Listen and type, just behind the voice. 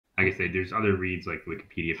like I said, there's other reads like the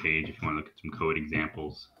Wikipedia page if you want to look at some code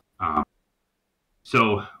examples.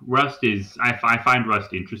 So Rust is, I find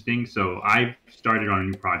Rust interesting. So I started on a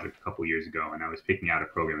new project a couple years ago, and I was picking out a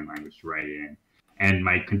programming language to write it in. And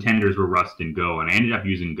my contenders were Rust and Go, and I ended up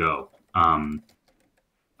using Go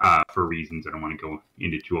for reasons I don't want to go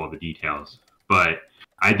into all the details. But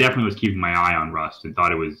I definitely was keeping my eye on Rust and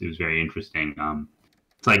thought it was very interesting.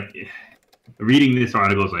 It's like reading this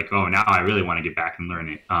article is like, oh, now I really want to get back and learn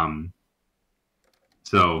it.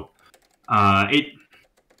 It,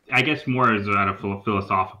 I guess, more as at a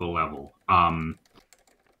philosophical level.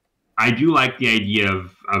 I do like the idea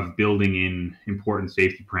of building in important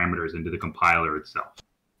safety parameters into the compiler itself,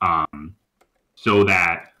 so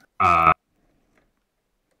that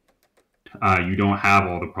you don't have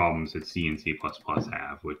all the problems that C and C++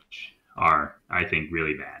 have, which are, I think,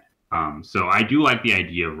 really bad. So I do like the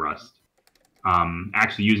idea of Rust.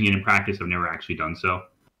 Actually using it in practice, I've never actually done so.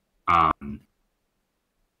 I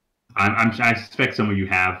suspect some of you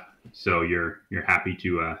have, so you're happy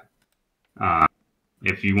to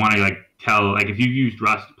if you want to if you've used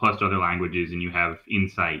Rust plus other languages and you have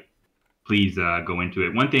insight, please go into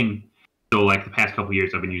it. One thing, so like the past couple of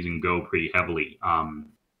years, I've been using Go pretty heavily.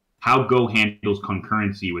 How Go handles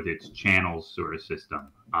concurrency with its channels sort of system.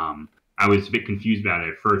 I was a bit confused about it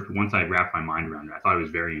at first, but once I wrapped my mind around it, I thought it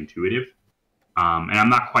was very intuitive. And I'm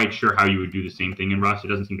not quite sure how you would do the same thing in Rust. It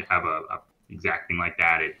doesn't seem to have a exact thing like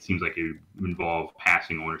that. It seems like it would involve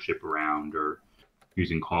passing ownership around or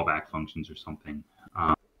using callback functions or something.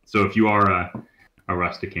 So if you are a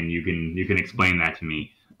Rustican, you can explain that to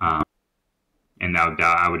me, and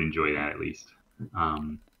I would enjoy that at least.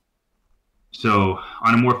 So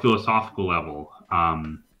on a more philosophical level,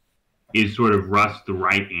 is sort of Rust the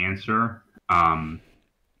right answer?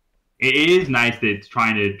 It is nice that it's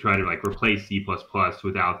trying to like replace C++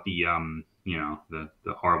 without the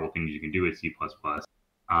the horrible things you can do with C++.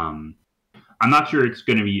 I'm not sure it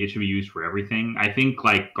should be used for everything. I think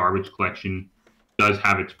like garbage collection does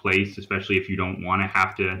have its place, especially if you don't want to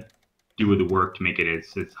have to do the work to make it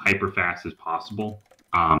as hyper fast as possible.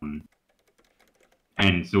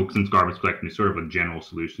 And so since garbage collection is sort of a general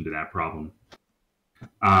solution to that problem.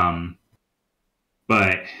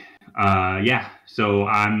 Yeah, so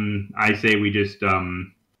I say we just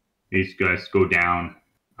these guys go down.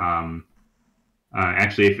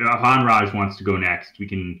 Actually, if Anraj wants to go next, we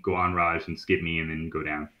can go Anraj and skip me and then go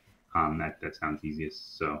down. That sounds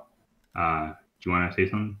easiest. So, do you want to say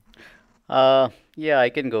something? Yeah, I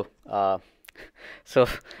can go. So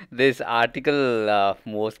this article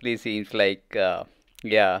mostly seems like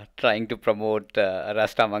yeah, trying to promote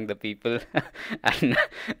Rust among the people and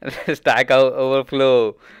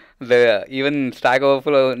Overflow. Even Stack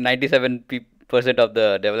Overflow, 97% of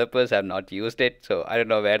the developers have not used it. So I don't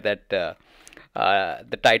know where that the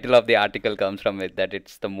title of the article comes from. It that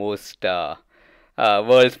it's the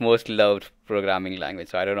world's most loved programming language.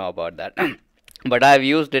 So I don't know about that. But I've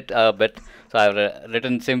used it a bit. So I've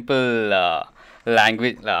written simple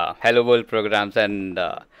language, hello world programs and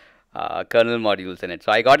kernel modules in it.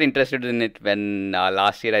 So I got interested in it when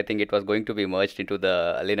last year I think it was going to be merged into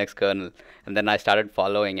the Linux kernel, and then I started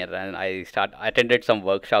following it and I attended some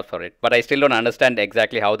workshops for it. But I still don't understand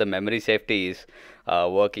exactly how the memory safety is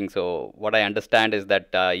working. So what I understand is that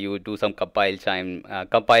you do some compile time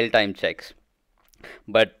checks.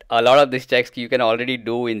 But a lot of these checks you can already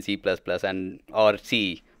do in C++ and or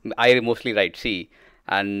C. I mostly write C,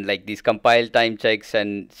 and like these compile time checks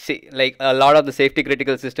and C, like a lot of the safety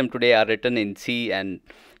critical system today are written in C, and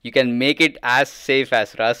you can make it as safe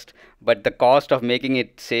as Rust, but the cost of making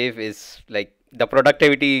it safe is like the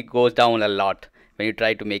productivity goes down a lot when you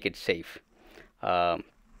try to make it safe. Um,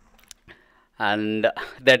 and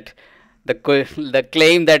that the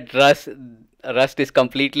claim that Rust is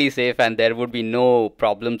completely safe and there would be no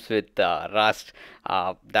problems with Rust,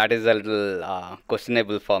 that is a little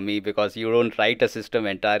questionable for me, because you don't write a system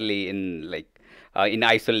entirely in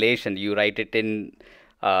isolation. You write it in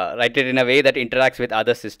a way that interacts with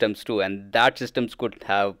other systems too, and that systems could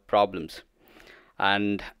have problems.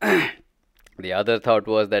 And the other thought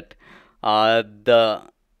was that the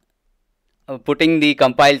putting the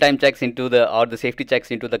compile time checks into the safety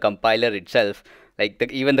checks into the compiler itself,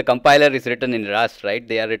 like even the compiler is written in Rust, right?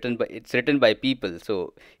 It's written by people,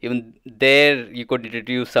 so even there you could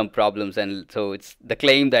introduce some problems. And so it's the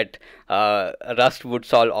claim that Rust would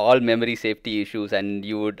solve all memory safety issues and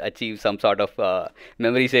you would achieve some sort of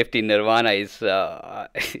memory safety nirvana is I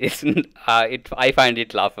find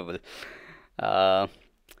it laughable. uh,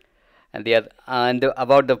 and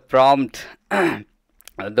about the prompt.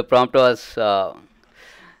 The prompt was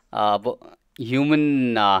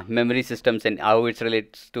human memory systems and how it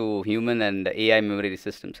relates to human and AI memory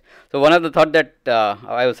systems. So one of the thought that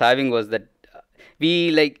I was having was that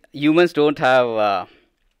we like humans don't have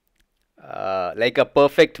like a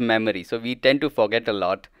perfect memory, so we tend to forget a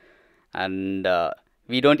lot, and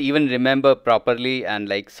we don't even remember properly. And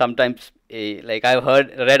like sometimes, like I've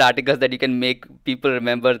read articles that you can make people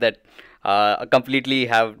remember that completely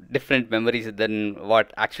have different memories than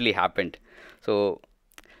what actually happened. So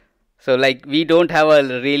so like we don't have a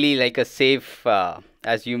really like a safe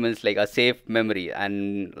as humans like a safe memory,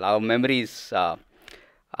 and our memory is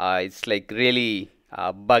it's like really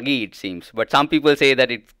buggy it seems. But some people say that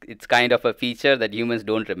it's kind of a feature that humans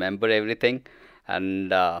don't remember everything,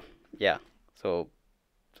 and yeah. So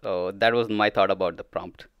so that was my thought about the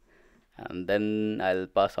prompt, and then I'll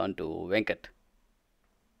pass on to Venkat.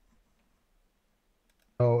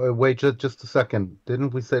 Oh, wait, just a second.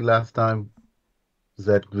 Didn't we say last time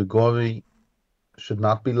that Grigori should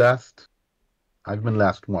not be last? I've been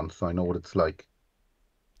last once, so I know what it's like.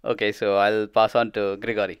 Okay, so I'll pass on to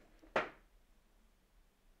Grigory.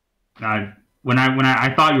 I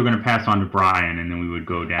thought you were going to pass on to Brian, and then we would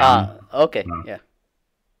go down. Okay, yeah.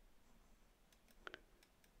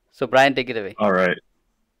 So Brian, take it away. All right.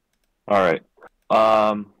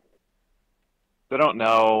 I don't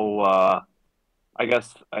know. I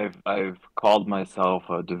guess I've called myself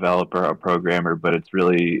a developer, a programmer, but it's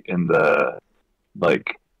really in the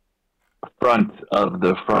like front of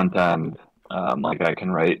the front end. Like I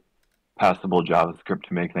can write passable JavaScript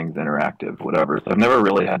to make things interactive, whatever. So I've never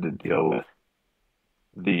really had to deal with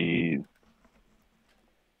the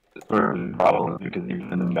sort of problems because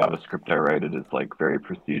even in JavaScript I write it is like very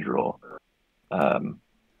procedural.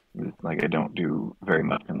 It's like I don't do very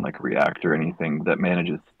much in like React or anything that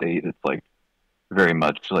manages state. It's like very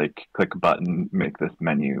much like click a button, make this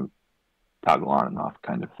menu toggle on and off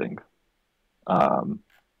kind of thing. And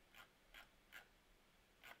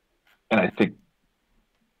I think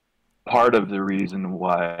part of the reason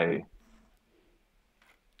why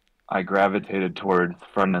I gravitated towards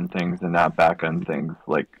front end things and not back end things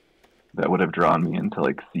like that would have drawn me into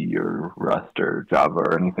like C or Rust or Java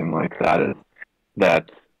or anything like that is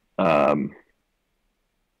that I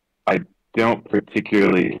don't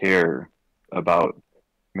particularly care about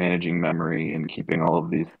managing memory and keeping all of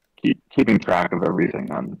these, keeping track of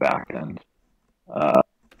everything on the back end. I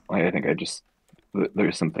think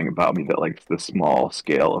there's something about me that likes the small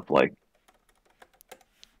scale of like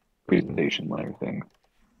presentation layer things.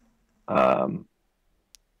 So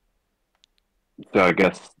I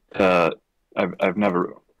guess I've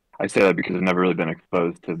never, I say that because I've never really been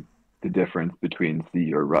exposed to the difference between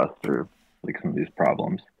C or Rust or like some of these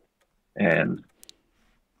problems. And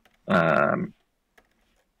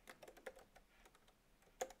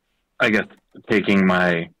I guess taking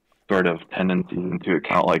my sort of tendencies into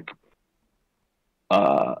account, like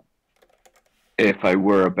if I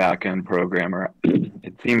were a back-end programmer,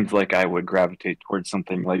 it seems like I would gravitate towards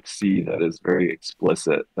something like C that is very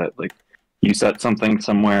explicit, that like you set something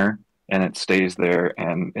somewhere and it stays there,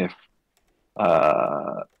 and if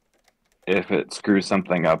it screws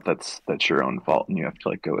something up, that's your own fault, and you have to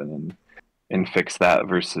like go in and fix that,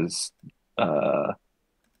 versus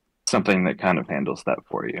something that kind of handles that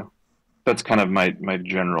for you. That's kind of my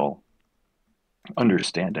general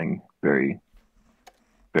understanding, very,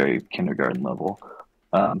 very kindergarten level.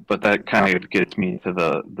 But that kind of gets me to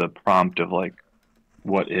the prompt of like,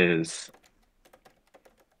 what is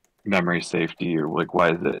memory safety, or like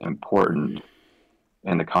why is it important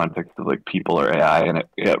in the context of like people or AI? And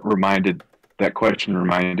that question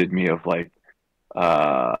reminded me of like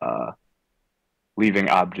leaving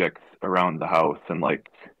objects around the house, and like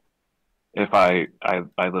if I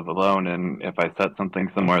live alone, and if I set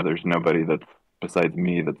something somewhere, there's nobody that's besides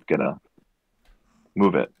me that's gonna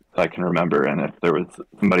move it, so I can remember. And if there was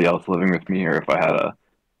somebody else living with me, or if I had a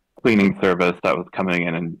cleaning service that was coming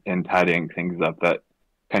in and tidying things up, that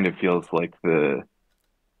kind of feels like the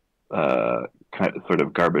kind of sort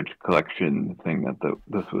of garbage collection thing that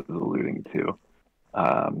this was alluding to.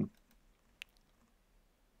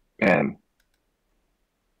 And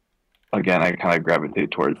again, I kind of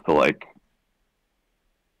gravitate towards the like,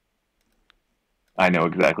 I know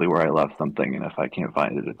exactly where I left something, and if I can't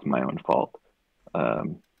find it, it's my own fault.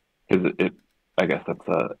 Because I guess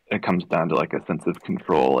it comes down to like a sense of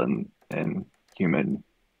control and human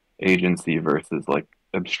agency versus like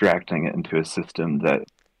abstracting it into a system that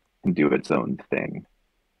can do its own thing.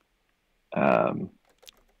 And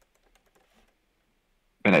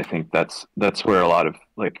I think that's where a lot of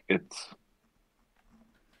like, it's,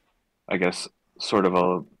 I guess, sort of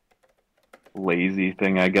a lazy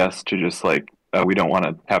thing, I guess, to just like, we don't want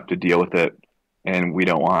to have to deal with it. and we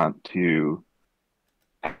don't want to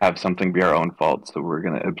have something be our own fault, so we're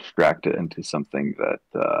going to abstract it into something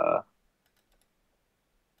that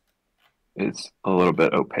is a little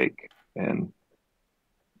bit opaque and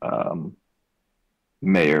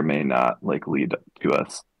may or may not like lead to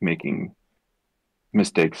us making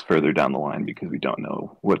mistakes further down the line because we don't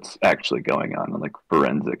know what's actually going on, and like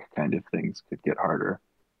forensic kind of things could get harder.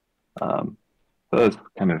 So that's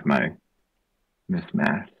kind of my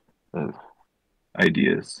mismatch of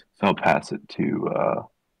ideas. So I'll pass it to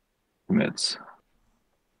commits.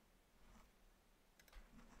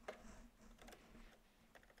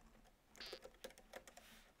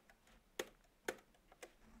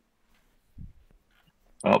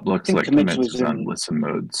 Oh, looks like commits is on listen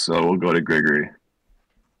mode, so we'll go to Gregory.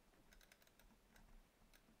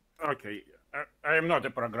 Okay, I am not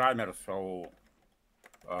a programmer, so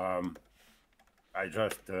I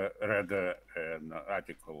just read an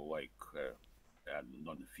article like a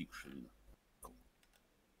non-fiction.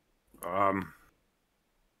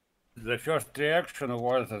 The first reaction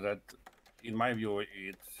was that, in my view,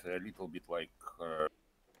 it's a little bit like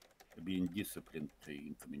being disciplined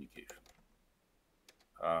in communication.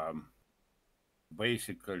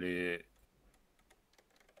 Basically,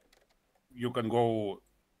 you can go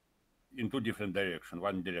in two different directions.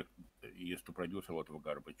 One direction is to produce a lot of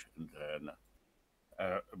garbage and then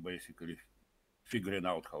basically figuring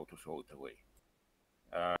out how to throw it away.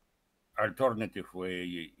 Alternative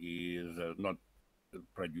way is not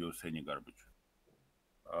produce any garbage,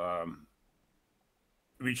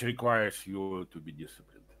 which requires you to be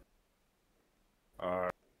disciplined.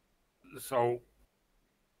 So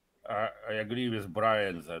I agree with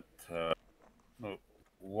Brian that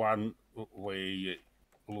one way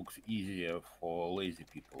looks easier for lazy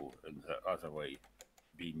people, and the other way,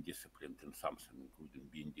 being disciplined in something, including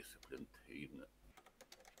being disciplined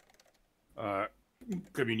in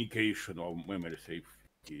communication or memory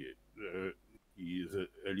safety, is a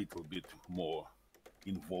little bit more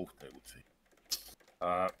involved, I would say.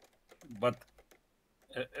 But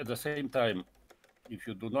at the same time, if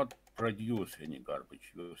you do not produce any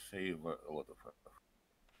garbage, you save a lot of effort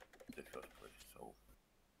in the first place. So,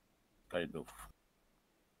 kind of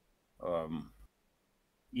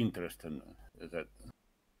interesting that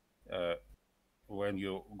when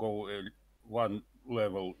you go one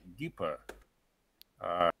level deeper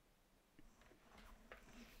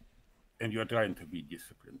and you're trying to be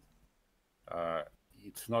disciplined,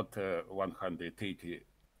 it's not a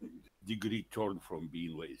 180-degree turn from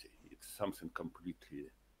being lazy. It's something completely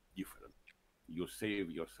different. You save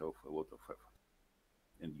yourself a lot of effort,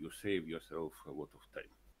 and you save yourself a lot of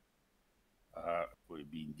time by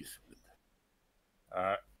being disciplined.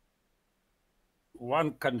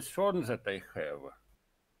 One concern that I have,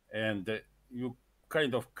 and you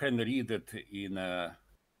kind of can read it in a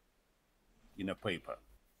paper,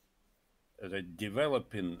 that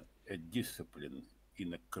developing a discipline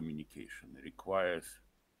in a communication requires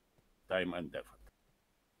time and effort.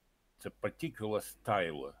 It's a particular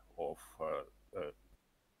style of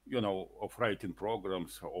of writing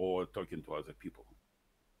programs or talking to other people.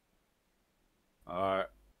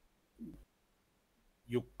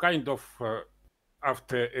 You kind of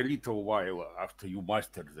after a little while, after you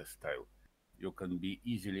master the style, you can be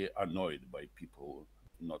easily annoyed by people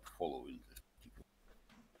not following this particular.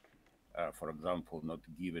 For example, not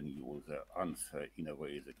giving you the answer in a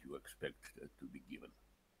way that you expect to be given,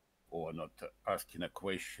 or not asking a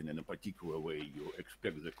question in a particular way you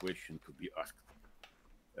expect the question to be asked.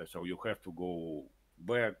 So you have to go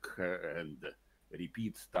back and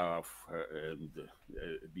repeat stuff and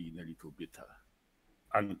being a little bit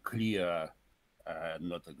unclear,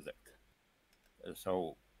 not exact.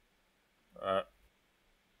 So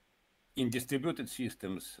in distributed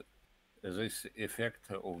systems, this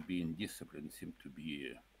effect of being disciplined seems to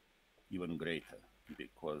be even greater,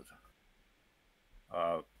 because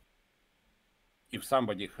if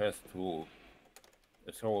somebody has to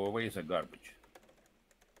throw away the garbage,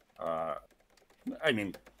 I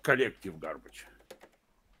mean collective garbage,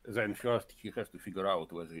 then first he has to figure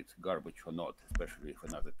out whether it's garbage or not, especially if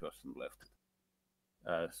another person left it.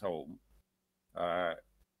 So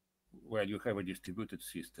when you have a distributed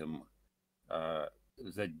system,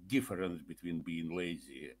 the difference between being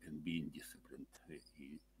lazy and being disciplined is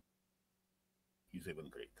even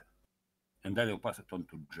greater. And then I'll pass it on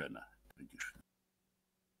to Jenna.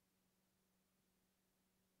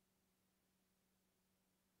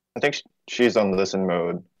 I think she's on listen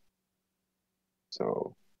mode.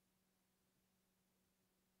 So.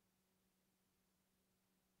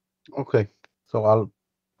 Okay, so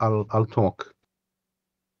I'll talk.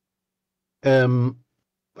 I'm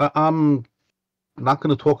not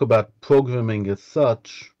going to talk about programming as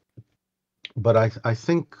such, but I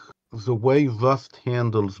think the way Rust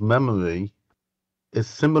handles memory is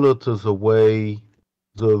similar to the way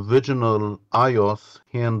the original iOS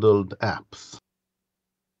handled apps.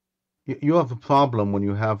 You have a problem when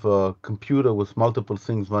you have a computer with multiple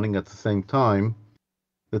things running at the same time,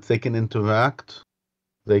 that they can interact,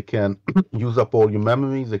 they can use up all your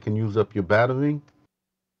memory, they can use up your battery.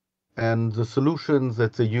 And the solutions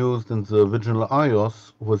that they used in the original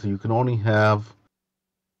iOS was you can only have,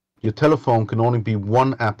 your telephone can only be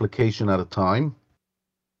one application at a time,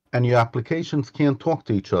 and your applications can't talk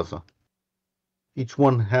to each other. Each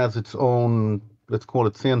one has its own, let's call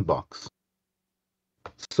it sandbox.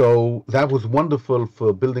 So that was wonderful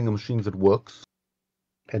for building a machine that works,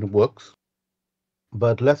 and it works,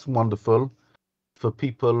 but less wonderful for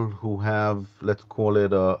people who have, let's call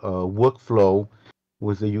it a workflow,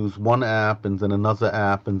 where they use one app and then another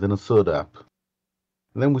app and then a third app.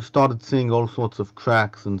 And then we started seeing all sorts of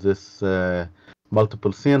cracks in this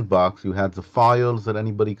multiple sandbox. You had the files that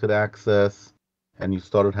anybody could access, and you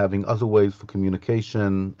started having other ways for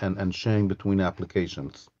communication and sharing between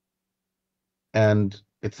applications. And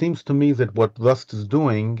it seems to me that what Rust is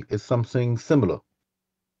doing is something similar.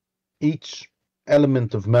 Each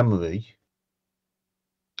element of memory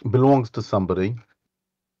belongs to somebody,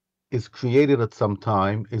 is created at some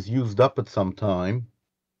time, is used up at some time,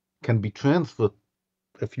 can be transferred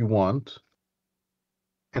if you want,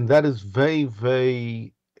 and that is very,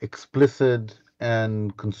 very explicit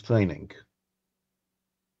and constraining.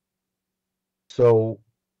 So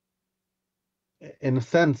in a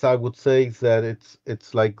sense, I would say that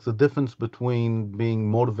it's like the difference between being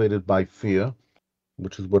motivated by fear,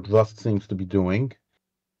 which is what Rust seems to be doing,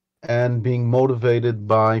 and being motivated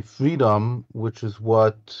by freedom, which is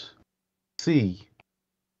what C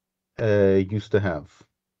used to have.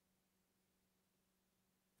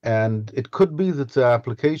 And it could be that there are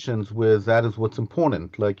applications where that is what's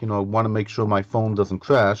important. Like, I want to make sure my phone doesn't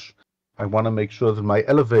crash. I want to make sure that my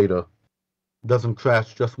elevator doesn't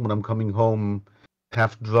crash just when I'm coming home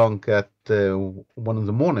half drunk at 1 in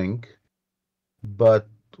the morning. But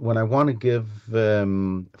when I want to give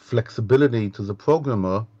flexibility to the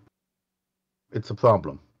programmer, it's a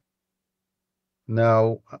problem.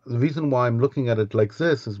 Now, the reason why I'm looking at it like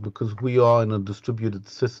this is because we are in a distributed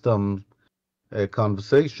system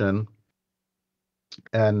conversation,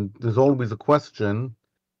 and there's always a question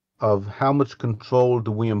of how much control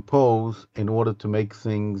do we impose in order to make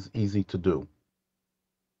things easy to do.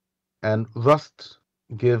 And Rust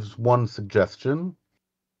gives one suggestion,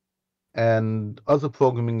 and other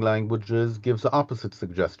programming languages gives the opposite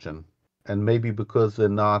suggestion. And maybe because they're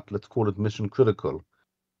not, let's call it mission critical.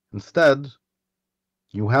 Instead,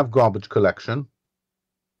 you have garbage collection,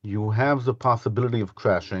 you have the possibility of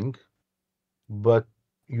crashing, but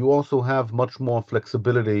you also have much more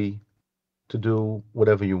flexibility to do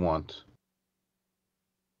whatever you want.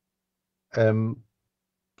 So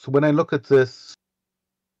when I look at this,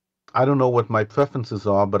 I don't know what my preferences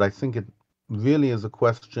are, but I think it really is a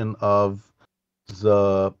question of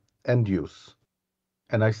the end use.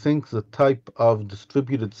 And I think the type of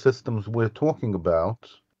distributed systems we're talking about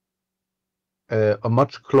are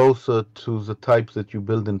much closer to the types that you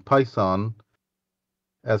build in Python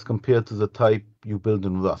as compared to the type you build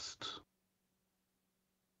in Rust.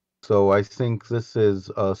 So I think this is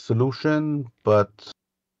a solution, but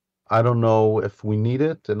I don't know if we need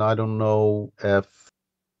it, and I don't know if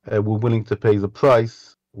we're willing to pay the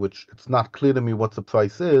price, which it's not clear to me what the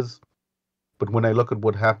price is. But when I look at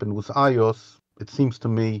what happened with iOS, it seems to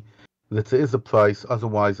me that there is a price.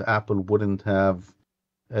 Otherwise, Apple wouldn't have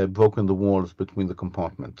broken the walls between the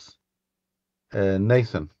compartments.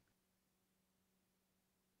 Nathan.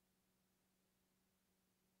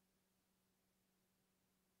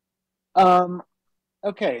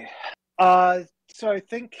 Okay. So I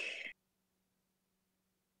think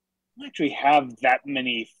I don't actually have that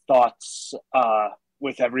many thoughts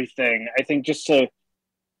with everything. I think just to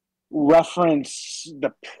reference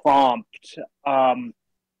the prompt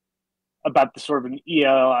about the sort of an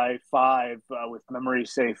ELI 5 with memory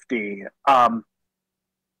safety. I'm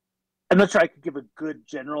not sure I could give a good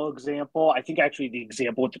general example. I think actually the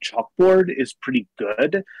example with the chalkboard is pretty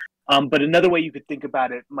good. But another way you could think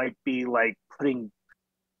about it might be like putting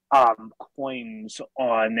coins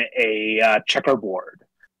on a checkerboard,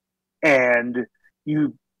 and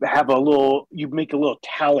you make a little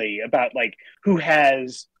tally about like who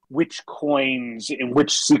has which coins in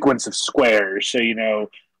which sequence of squares. So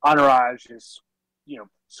Anuraj is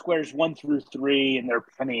squares 1 through 3 and they're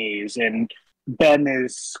pennies, and Ben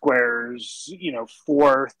is squares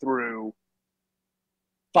 4 through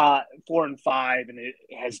 4 and 5, and it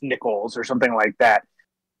has nickels or something like that.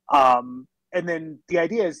 And then the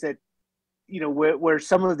idea is that, where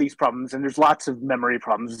some of these problems, and there's lots of memory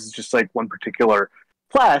problems, this is just like one particular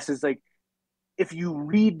class, is like, if you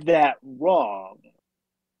read that wrong,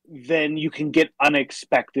 then you can get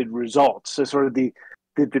unexpected results. So sort of the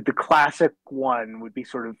classic one would be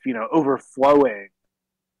sort of, overflowing.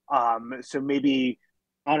 So maybe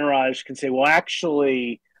Anuraj can say, well,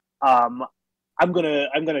 actually, I'm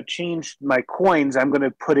gonna change my coins. I'm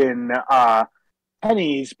gonna put in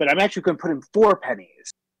pennies, but I'm actually going to put in 4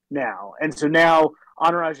 pennies now. And so now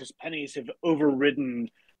Anuraj's pennies have overridden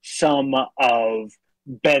some of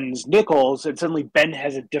Ben's nickels, and suddenly Ben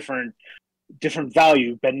has a different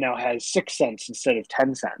value. Ben now has 6 cents instead of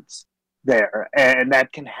 10 cents there, and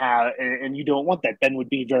that can have, and you don't want that. Ben would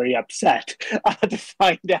be very upset to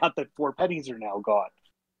find out that 4 pennies are now gone.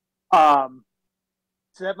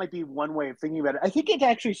 So that might be one way of thinking about it. I think it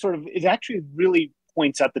actually really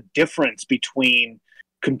points out the difference between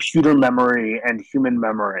computer memory and human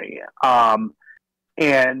memory, and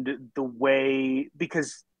the way,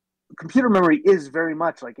 because computer memory is very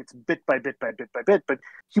much like it's bit by bit by bit by bit, but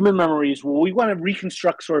human memory is, well, we want to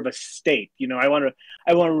reconstruct sort of a state. I want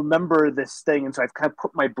to remember this thing, and so I've kind of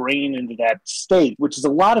put my brain into that state, which is a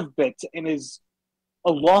lot of bits and is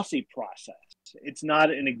a lossy process. It's not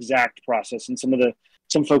an exact process, and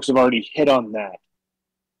some folks have already hit on that.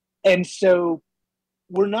 And so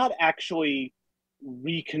we're not actually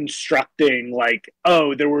reconstructing like,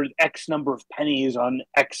 oh, there were X number of pennies on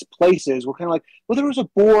X places. We're kind of like, well, there was a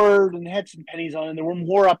board and it had some pennies on it, and there were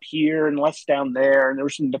more up here and less down there, and there were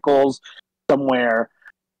some nickels somewhere.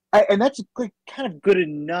 And that's like kind of good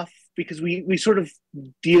enough, because we sort of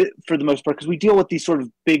deal, for the most part, because we deal with these sort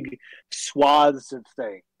of big swaths of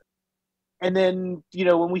things. And then,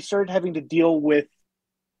 when we started having to deal with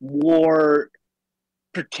more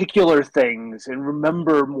particular things and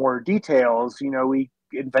remember more details, we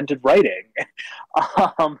invented writing.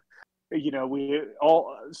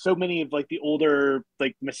 So many of like the older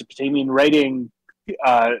like Mesopotamian writing,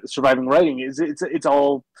 surviving writing it's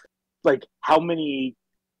all like, how many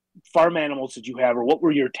farm animals did you have, or what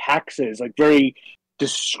were your taxes, like very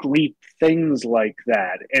discrete things like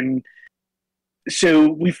that. And so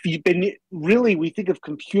we think of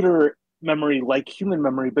computer memory like human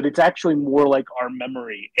memory, but it's actually more like our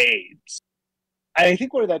memory aids. I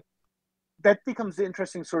think where that becomes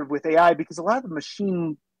interesting sort of with AI, because a lot of the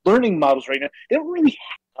machine learning models right now, they don't really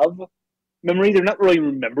have memory. They're not really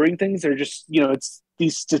remembering things. They're just, it's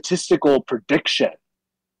these statistical prediction.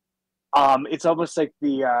 It's almost like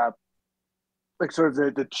the like sort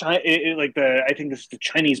of I think this is the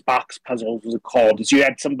Chinese box puzzles was it called, is you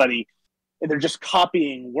had somebody and they're just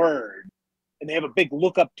copying words, and they have a big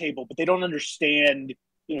lookup table, but they don't understand,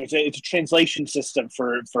 it's a translation system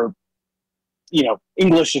for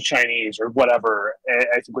English to Chinese or whatever,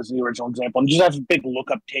 I think was the original example. And you just have a big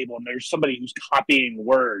lookup table, and there's somebody who's copying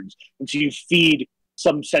words. And so you feed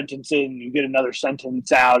some sentence in, you get another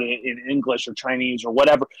sentence out in English or Chinese or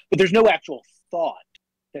whatever, but there's no actual thought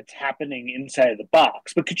that's happening inside of the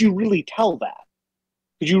box. But could you really tell that?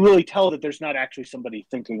 Could you really tell that there's not actually somebody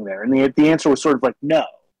thinking there? And the answer was sort of like, no,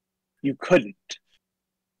 you couldn't.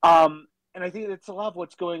 And I think that's a lot of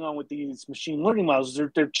what's going on with these machine learning models.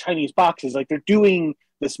 They're Chinese boxes. Like, they're doing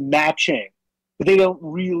this matching, but they don't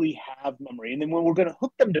really have memory. And then when we're going to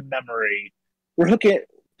hook them to memory,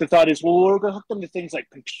 the thought is, well, we're going to hook them to things like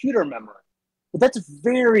computer memory. But that's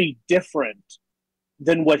very different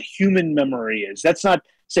than what human memory is. That's not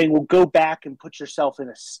saying, well, go back and put yourself in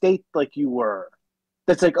a state like you were.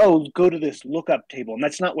 That's like, oh, go to this lookup table. And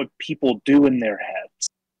that's not what people do in their heads.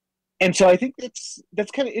 And so I think that's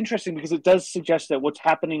kind of interesting, because it does suggest that what's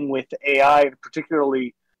happening with AI,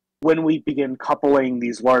 particularly when we begin coupling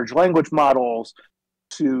these large language models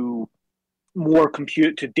to more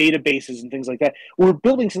compute, to databases and things like that, we're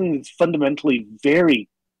building something that's fundamentally very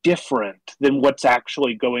different than what's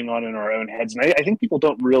actually going on in our own heads. And I think people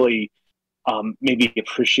don't really maybe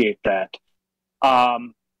appreciate that.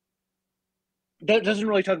 That doesn't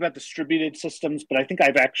really talk about distributed systems, but I think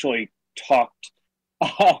I've actually talked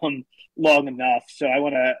long enough, so I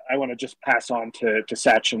want to just pass on to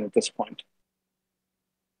Sachin at this point.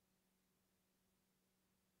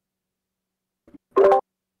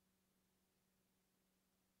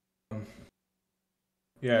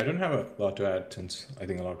 Yeah, I don't have a lot to add, since I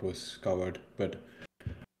think a lot was covered. But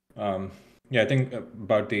I think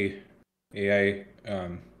about the AI,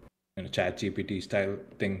 Chat GPT style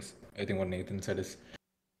things, I think what Nathan said is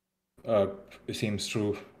it seems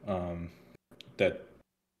true, that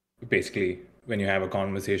basically when you have a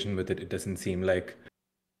conversation with it, it doesn't seem like,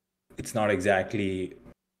 it's not exactly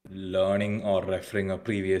learning or referring a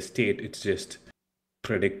previous state. It's just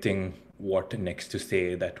predicting what next to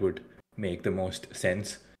say that would make the most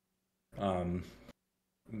sense. And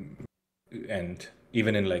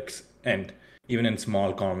even in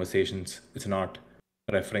small conversations, it's not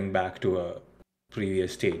referring back to a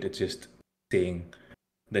previous state. It's just saying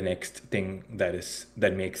the next thing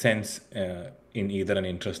that makes sense in either an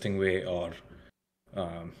interesting way or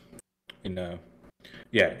in a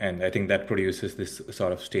and I think that produces this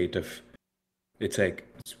sort of state of, it's like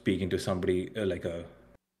speaking to somebody like a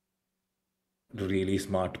really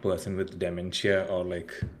smart person with dementia, or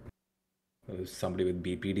like somebody with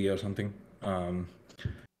BPD or something.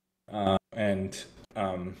 And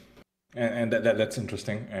that's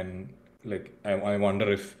interesting. And like I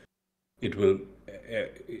wonder if it will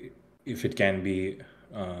if it can be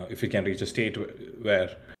if it can reach a state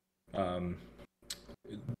where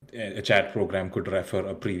a chat program could refer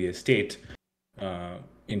a previous state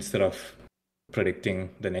instead of predicting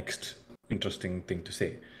the next interesting thing to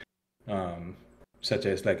say. Such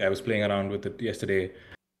as, like, I was playing around with it yesterday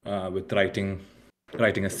with writing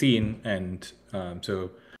a scene, and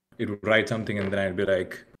so it would write something, and then I'd be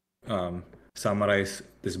like, summarize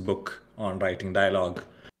this book on writing dialogue,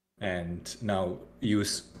 and now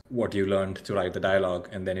use what you learned to write the dialogue,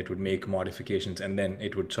 and then it would make modifications, and then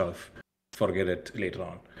it would sort of forget it later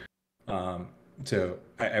on. So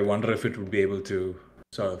I wonder if it would be able to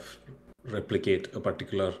sort of replicate a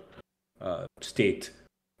particular state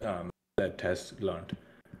that has learned.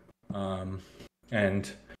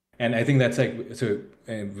 And I think that's like, so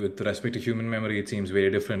with respect to human memory, it seems very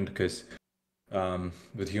different, because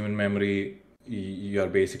with human memory, you are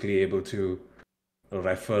basically able to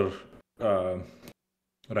refer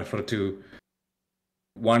to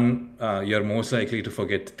one, you're most likely to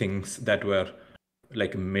forget things that were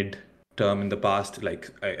like mid-term in the past.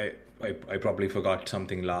 Like I probably forgot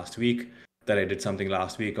something last week, that I did something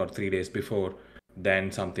last week or 3 days before,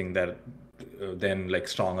 then something that then like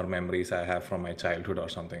stronger memories I have from my childhood or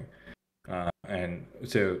something. And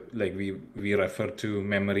so like we refer to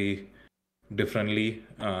memory differently,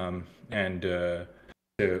 and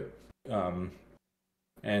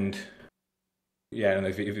yeah, and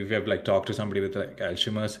if you have like talked to somebody with like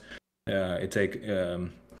Alzheimer's, it's like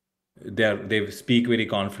they speak very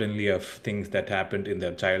confidently of things that happened in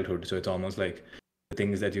their childhood. So it's almost like the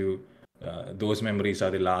things that you those memories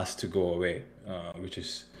are the last to go away, which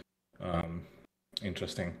is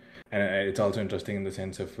interesting. And it's also interesting in the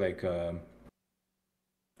sense of like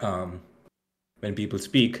when people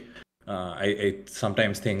speak, I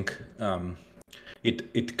sometimes think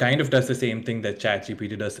it kind of does the same thing that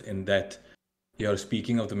ChatGPT does, in that you're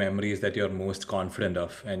speaking of the memories that you're most confident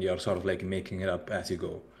of, and you're sort of like making it up as you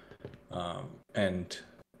go. And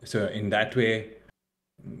so in that way,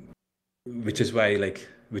 which is why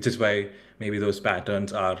maybe those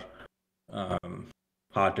patterns are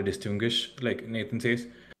hard to distinguish, like Nathan says.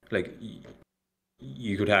 Like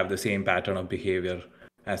you could have the same pattern of behavior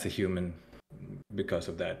as a human because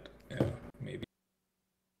of that. Maybe,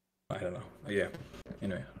 I don't know. Yeah.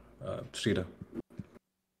 Anyway, Sridhar.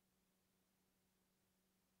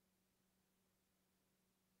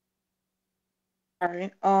 All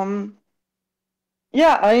right.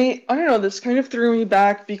 Yeah, I don't know, this kind of threw me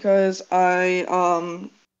back because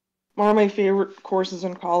one of my favorite courses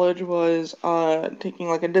in college was taking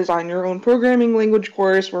like a design your own programming language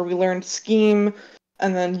course, where we learned Scheme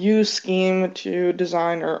and then use Scheme to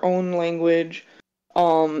design our own language.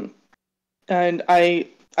 And I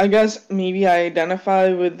guess maybe I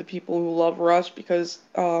identify with the people who love Rust, because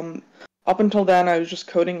up until then I was just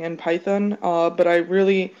coding in Python, but I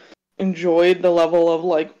really enjoyed the level of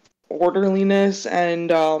like orderliness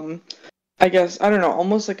and I guess, I don't know,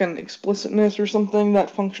 almost like an explicitness or something that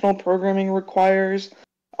functional programming requires.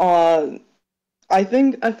 I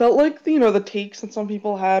felt like the takes that some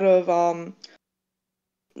people had of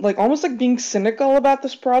like almost like being cynical about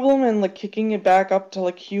this problem and like kicking it back up to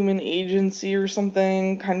like human agency or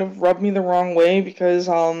something kind of rubbed me the wrong way, because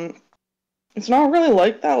it's not really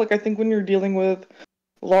like that. Like, I think when you're dealing with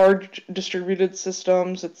large distributed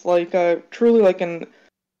systems, it's like truly like an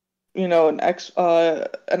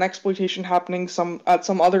exploitation happening at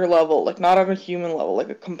some other level, like not on a human level, like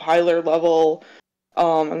a compiler level,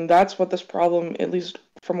 and that's what this problem, at least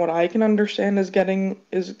from what I can understand,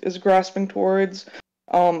 is grasping towards.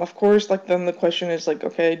 Of course, like then the question is like,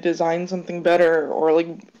 okay, design something better, or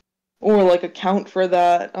like account for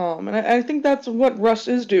that, and I think that's what Rust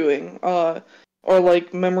is doing, or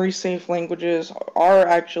like memory safe languages are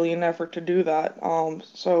actually an effort to do that.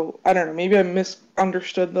 So I don't know, maybe I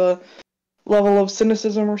misunderstood the level of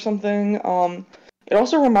cynicism or something. It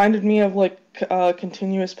also reminded me of like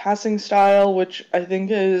continuous passing style, which I think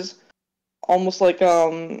is almost like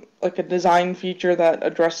a design feature that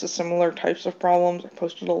addresses similar types of problems. I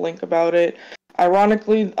posted a link about it.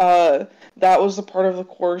 Ironically, that was the part of the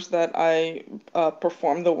course that I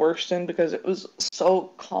performed the worst in because it was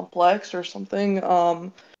so complex or something.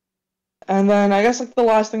 And then I guess like the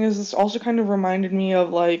last thing is this also kind of reminded me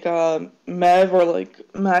of like MEV or like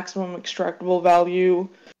maximum extractable value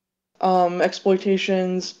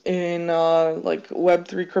exploitations in like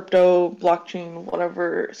Web3 crypto, blockchain,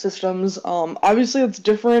 whatever systems. Obviously it's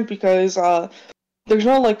different because there's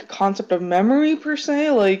no like concept of memory per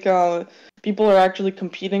se. Like people are actually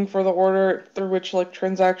competing for the order through which like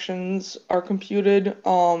transactions are computed.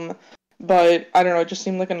 But I don't know, it just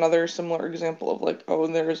seemed like another similar example of like, oh,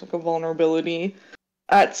 there's like a vulnerability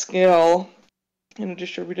at scale in a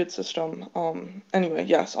distributed system. Anyway,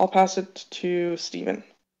 yes, I'll pass it to Steven.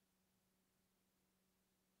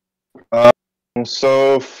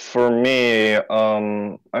 So for me,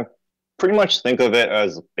 I pretty much think of it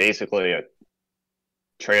as basically a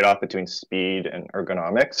trade-off between speed and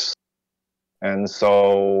ergonomics. And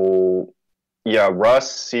so, yeah,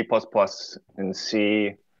 Rust, C++, and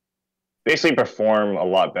C basically perform a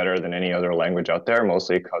lot better than any other language out there,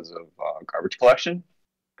 mostly because of garbage collection.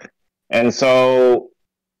 And so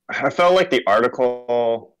I felt like the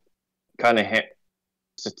article kind of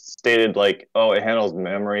stated like, oh, it handles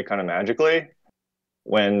memory kind of magically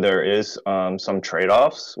when there is some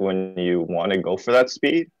trade-offs when you want to go for that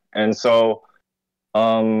speed. And so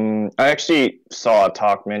I actually saw a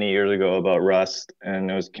talk many years ago about Rust,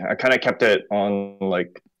 and I kind of kept it on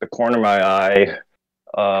like the corner of my eye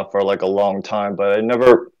for like a long time, but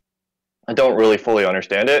I don't really fully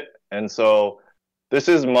understand it. And so this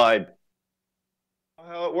is how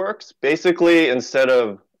it works. Basically, instead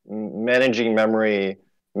of managing memory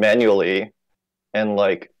manually and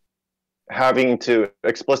like having to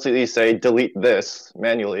explicitly say delete this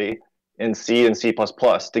manually in C and C++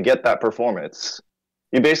 to get that performance,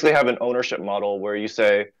 you basically have an ownership model where you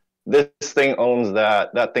say this thing owns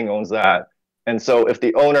that thing owns that. And so if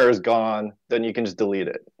the owner is gone, then you can just delete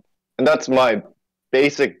it. And that's my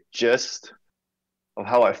basic gist of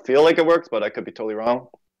how I feel like it works, but I could be totally wrong.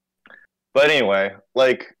 But anyway,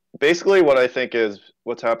 like basically what I think is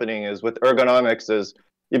what's happening is with ergonomics is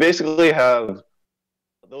you basically have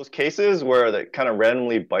those cases where they kind of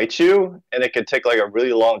randomly bite you, and it could take like a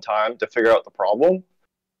really long time to figure out the problem.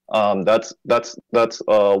 That's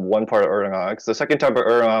one part of ergonomics. The second type of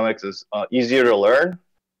ergonomics is easier to learn,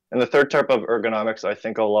 and the third type of ergonomics I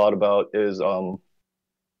think a lot about is what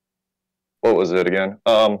was it again?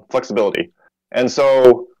 Flexibility. And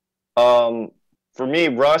so for me,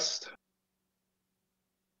 Rust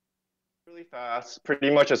really fast, pretty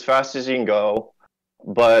much as fast as you can go.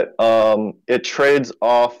 But it trades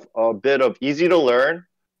off a bit of easy to learn,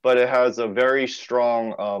 but it has a very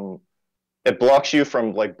strong, it blocks you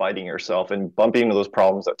from like biting yourself and bumping into those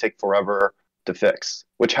problems that take forever to fix,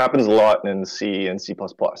 which happens a lot in C and C++.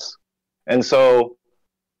 And so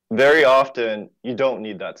very often you don't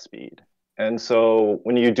need that speed. And so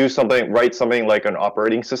when you do write something like an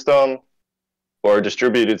operating system or a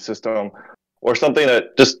distributed system or something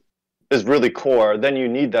that just is really core, then you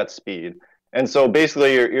need that speed. And so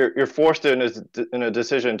basically, you're forced in a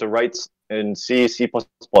decision to write in C, C++,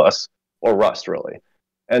 or Rust, really.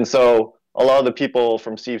 And so a lot of the people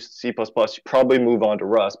from C, C++ probably move on to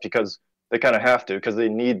Rust because they kind of have to, because they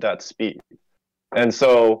need that speed. And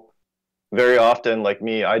so very often, like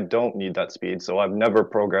me, I don't need that speed. So I've never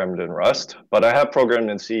programmed in Rust, but I have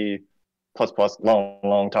programmed in C++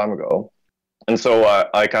 long time ago. And so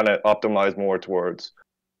I kind of optimize more towards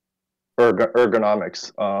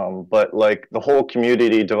ergonomics, but like the whole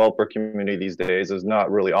developer community these days is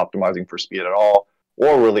not really optimizing for speed at all,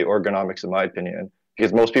 or really ergonomics in my opinion,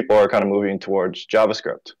 because most people are kind of moving towards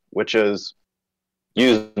JavaScript, which is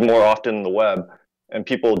used more often in the web, and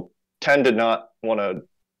people tend to not want to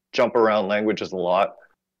jump around languages a lot,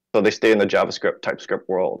 so they stay in the JavaScript, TypeScript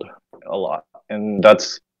world a lot, and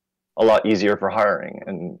that's a lot easier for hiring,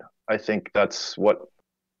 and I think that's what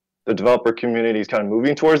the developer community is kind of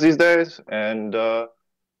moving towards these days. And so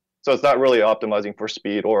it's not really optimizing for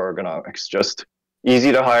speed or ergonomics, just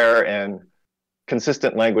easy to hire and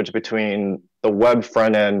consistent language between the web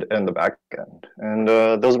front end and the back end. And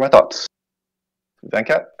those are my thoughts.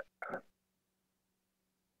 Venkat?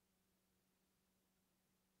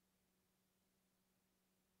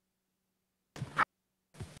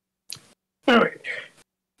 All right.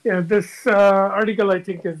 Yeah, this article I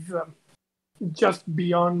think is just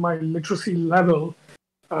beyond my literacy level,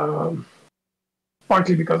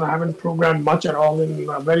 partly because I haven't programmed much at all in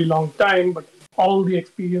a very long time, but all the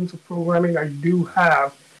experience of programming I do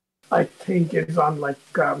have, I think, is on like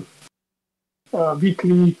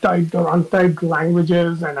weakly typed or untyped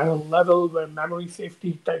languages, and at a level where memory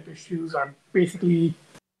safety type issues are basically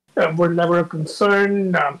were never a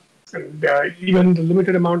concern. And even the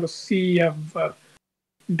limited amount of C I've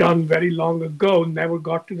done very long ago never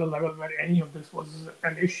got to the level where any of this was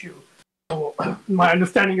an issue. So my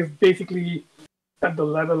understanding is basically at the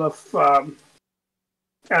level of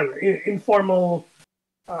informal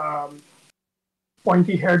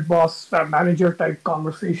pointy-haired boss manager type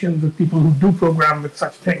conversations with people who do program with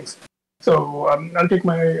such things. So I'll take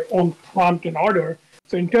my own prompt in order.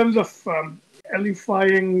 So in terms of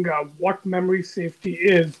elifying what memory safety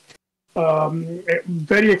is, a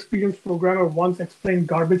very experienced programmer once explained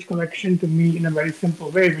garbage collection to me in a very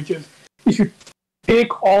simple way, which is if you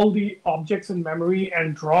take all the objects in memory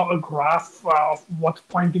and draw a graph of what's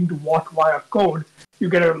pointing to what via code, you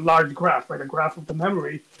get a large graph, right? A graph of the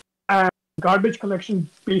memory. And garbage collection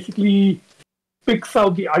basically picks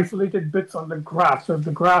out the isolated bits on the graph. So if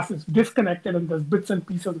the graph is disconnected and there's bits and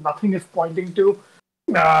pieces nothing is pointing to,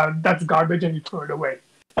 that's garbage and you throw it away.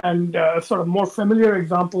 And a sort of more familiar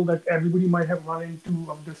example that everybody might have run into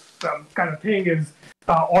of this kind of thing is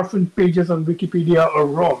orphaned pages on Wikipedia or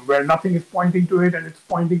Rome, where nothing is pointing to it and it's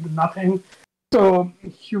pointing to nothing. So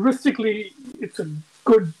heuristically, it's a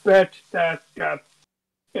good bet that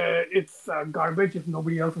it's garbage if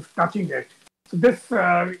nobody else is touching it. So this,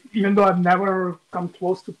 even though I've never come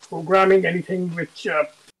close to programming anything which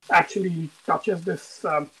actually touches this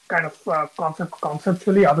kind of concept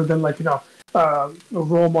conceptually, other than like,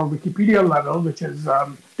 Rome or Wikipedia level, which is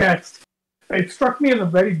text, it struck me as a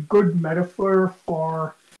very good metaphor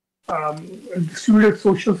for distributed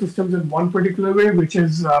social systems in one particular way, which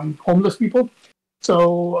is homeless people.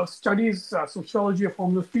 So studies, sociology of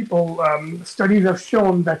homeless people, studies have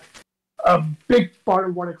shown that a big part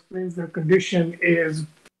of what explains their condition is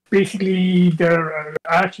basically I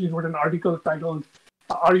actually wrote an article titled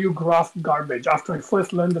 "Are You Graph Garbage?" After I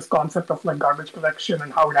first learned this concept of like garbage collection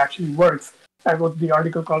and how it actually works, I wrote the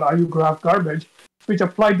article called "Are You Graph Garbage?", which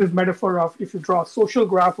applied this metaphor of if you draw a social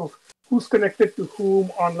graph of who's connected to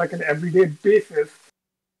whom on like an everyday basis.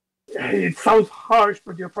 It sounds harsh,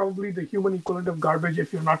 but you're probably the human equivalent of garbage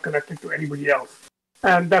if you're not connected to anybody else.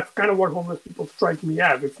 And that's kind of what homeless people strike me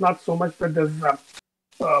as. It's not so much that there's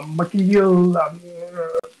material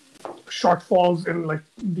shortfalls in like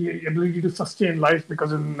the ability to sustain life,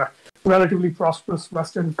 because in relatively prosperous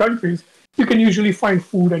Western countries, you can usually find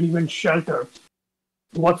food and even shelter.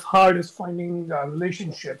 What's hard is finding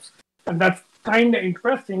relationships. And that's kind of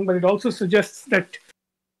interesting, but it also suggests that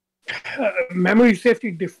memory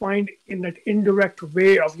safety defined in that indirect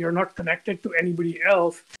way of you're not connected to anybody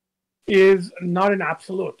else is not an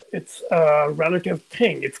absolute. It's a relative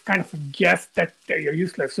thing. It's kind of a guess that you're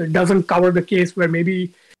useless. So it doesn't cover the case where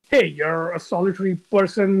maybe, hey, you're a solitary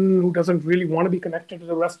person who doesn't really want to be connected to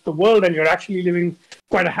the rest of the world and you're actually living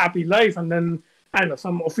quite a happy life. And then, I don't know,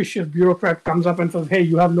 some officious bureaucrat comes up and says, hey,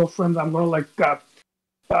 you have no friends. I'm going to like,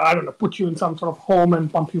 put you in some sort of home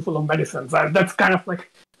and pump you full of medicines. That's kind of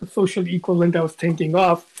like the social equivalent I was thinking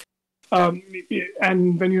of.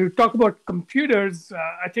 And when you talk about computers,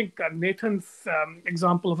 I think Nathan's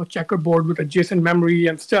example of a checkerboard with adjacent memory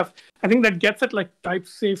and stuff, I think that gets at like type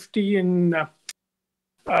safety in,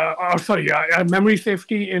 memory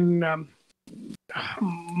safety in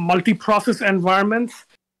multi-process environments.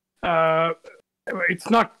 It's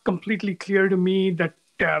not completely clear to me that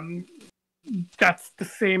that's the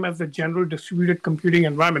same as the general distributed computing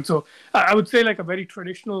environment. So I would say like a very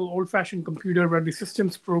traditional old-fashioned computer where the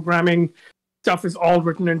systems programming stuff is all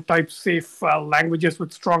written in type-safe languages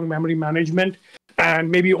with strong memory management, and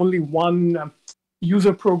maybe only one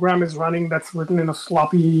user program is running that's written in a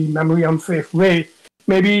sloppy, memory unsafe way.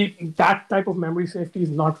 Maybe that type of memory safety is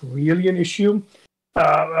not really an issue.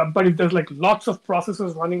 But if there's like lots of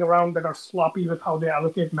processes running around that are sloppy with how they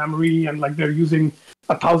allocate memory and like they're using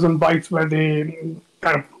 1,000 bytes where they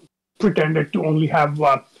kind of pretended to only have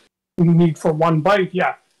need for 1 byte,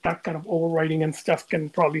 yeah, that kind of overwriting and stuff can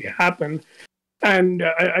probably happen. And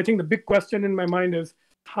I think the big question in my mind is,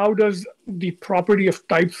 how does the property of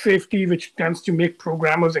type safety, which tends to make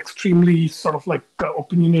programmers extremely sort of like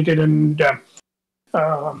opinionated and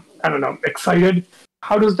excited,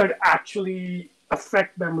 how does that actually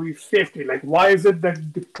affect memory safety? Like, why is it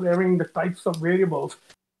that declaring the types of variables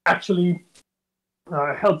actually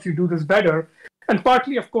helps you do this better? And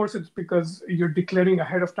partly, of course, it's because you're declaring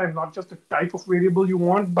ahead of time not just the type of variable you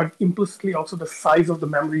want, but implicitly also the size of the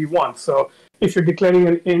memory you want. So if you're declaring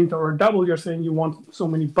an int or a double, you're saying you want so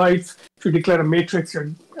many bytes. If you declare a matrix,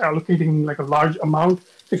 you're allocating like a large amount.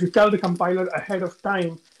 If you tell the compiler ahead of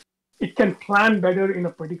time, it can plan better in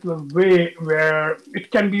a particular way where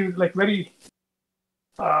it can be like very...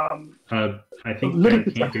 I think I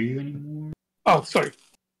can't hear you anymore. Oh, sorry.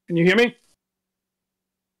 Can you hear me?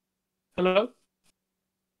 Hello?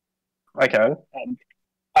 I can.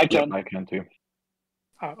 I can. I can too.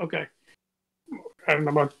 Okay. I don't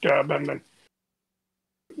know about Ben then.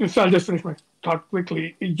 So I'll just finish my thought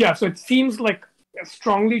quickly. Yeah, so it seems like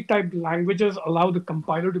strongly typed languages allow the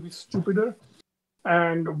compiler to be stupider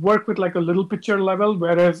and work with like a little picture level,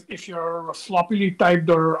 whereas if you're sloppily typed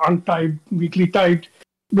or untyped, weakly typed,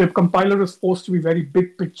 the compiler is supposed to be very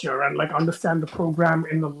big picture and like understand the program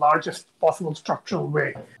in the largest possible structural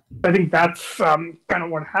way. I think that's kind of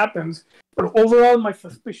what happens. But overall, my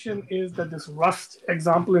suspicion is that this Rust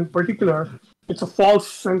example in particular, it's a false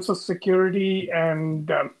sense of security and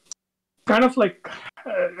kind of like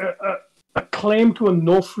a claim to a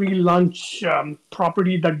no free lunch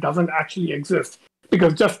property that doesn't actually exist.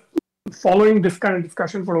 Because just following this kind of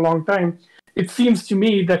discussion for a long time, it seems to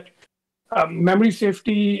me that memory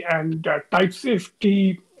safety and type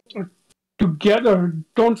safety together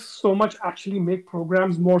don't so much actually make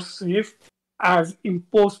programs more safe as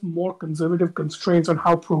impose more conservative constraints on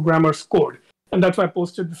how programmers code. And that's why I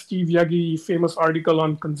posted the Steve Yagi famous article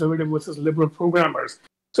on conservative versus liberal programmers.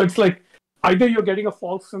 So it's like either you're getting a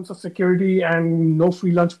false sense of security and no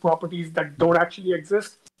free lunch properties that don't actually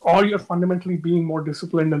exist, or you're fundamentally being more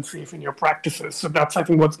disciplined and safe in your practices. So that's, I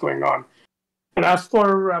think, what's going on. And as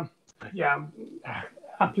for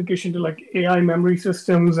application to like AI memory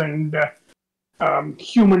systems and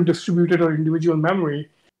human distributed or individual memory,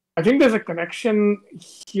 I think there's a connection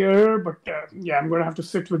here, but I'm going to have to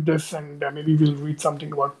sit with this and maybe we'll read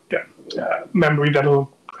something about memory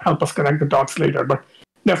that'll help us connect the dots later. But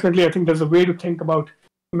definitely, I think there's a way to think about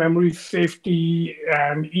memory safety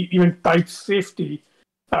and even type safety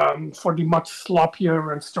for the much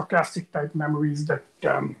sloppier and stochastic type memories that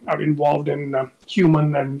are involved in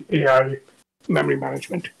human and AI memory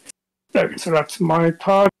management. Okay, so that's my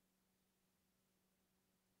thought.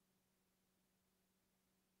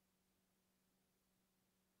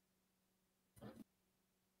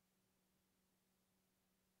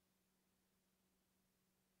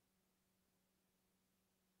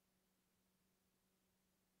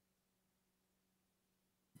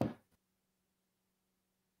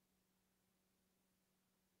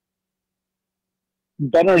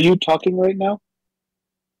 Ben, are you talking right now?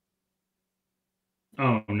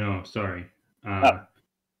 Oh no, sorry.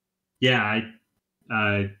 Yeah,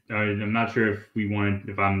 I'm not sure if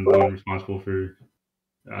I'm the one responsible for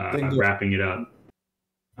wrapping it up.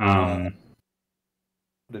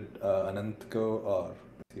 Did Anant go or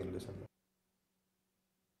is he in listen?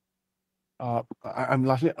 I'm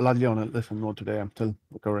largely on a listen mode today. I'm still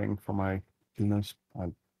recovering from my illness.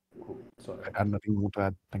 Sorry. I had nothing more to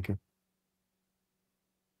add. Thank you.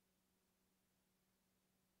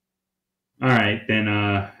 All right, then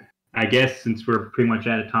I guess since we're pretty much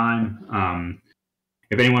out of time,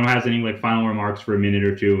 if anyone has any like final remarks for a minute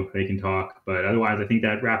or two, they can talk. But otherwise, I think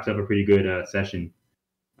that wraps up a pretty good session.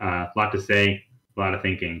 A lot to say, a lot of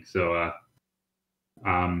thinking. So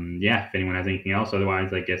if anyone has anything else,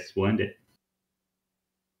 otherwise, I guess we'll end it.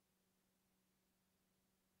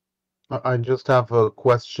 I just have a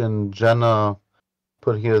question. Jenna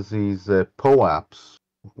put here these POAPs.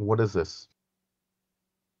 What is this?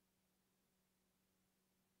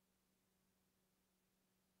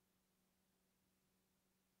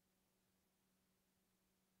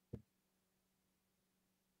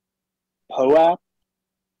 POAP?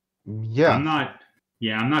 Yeah. I'm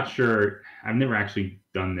not sure. I've never actually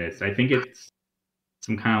done this. I think it's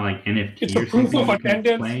some kind of like NFT it's a or proof something. of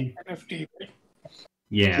attendance NFT.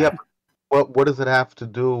 Yeah. What does it have to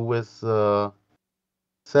do with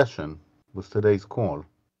session, with today's call?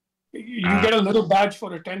 You get a little badge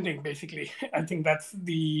for attending, basically. I think that's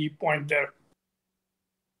the point there.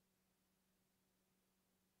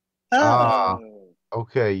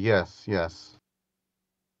 Okay, yes.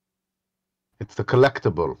 It's the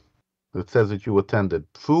collectible. It says that you attended.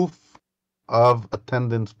 Proof of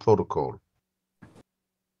attendance protocol.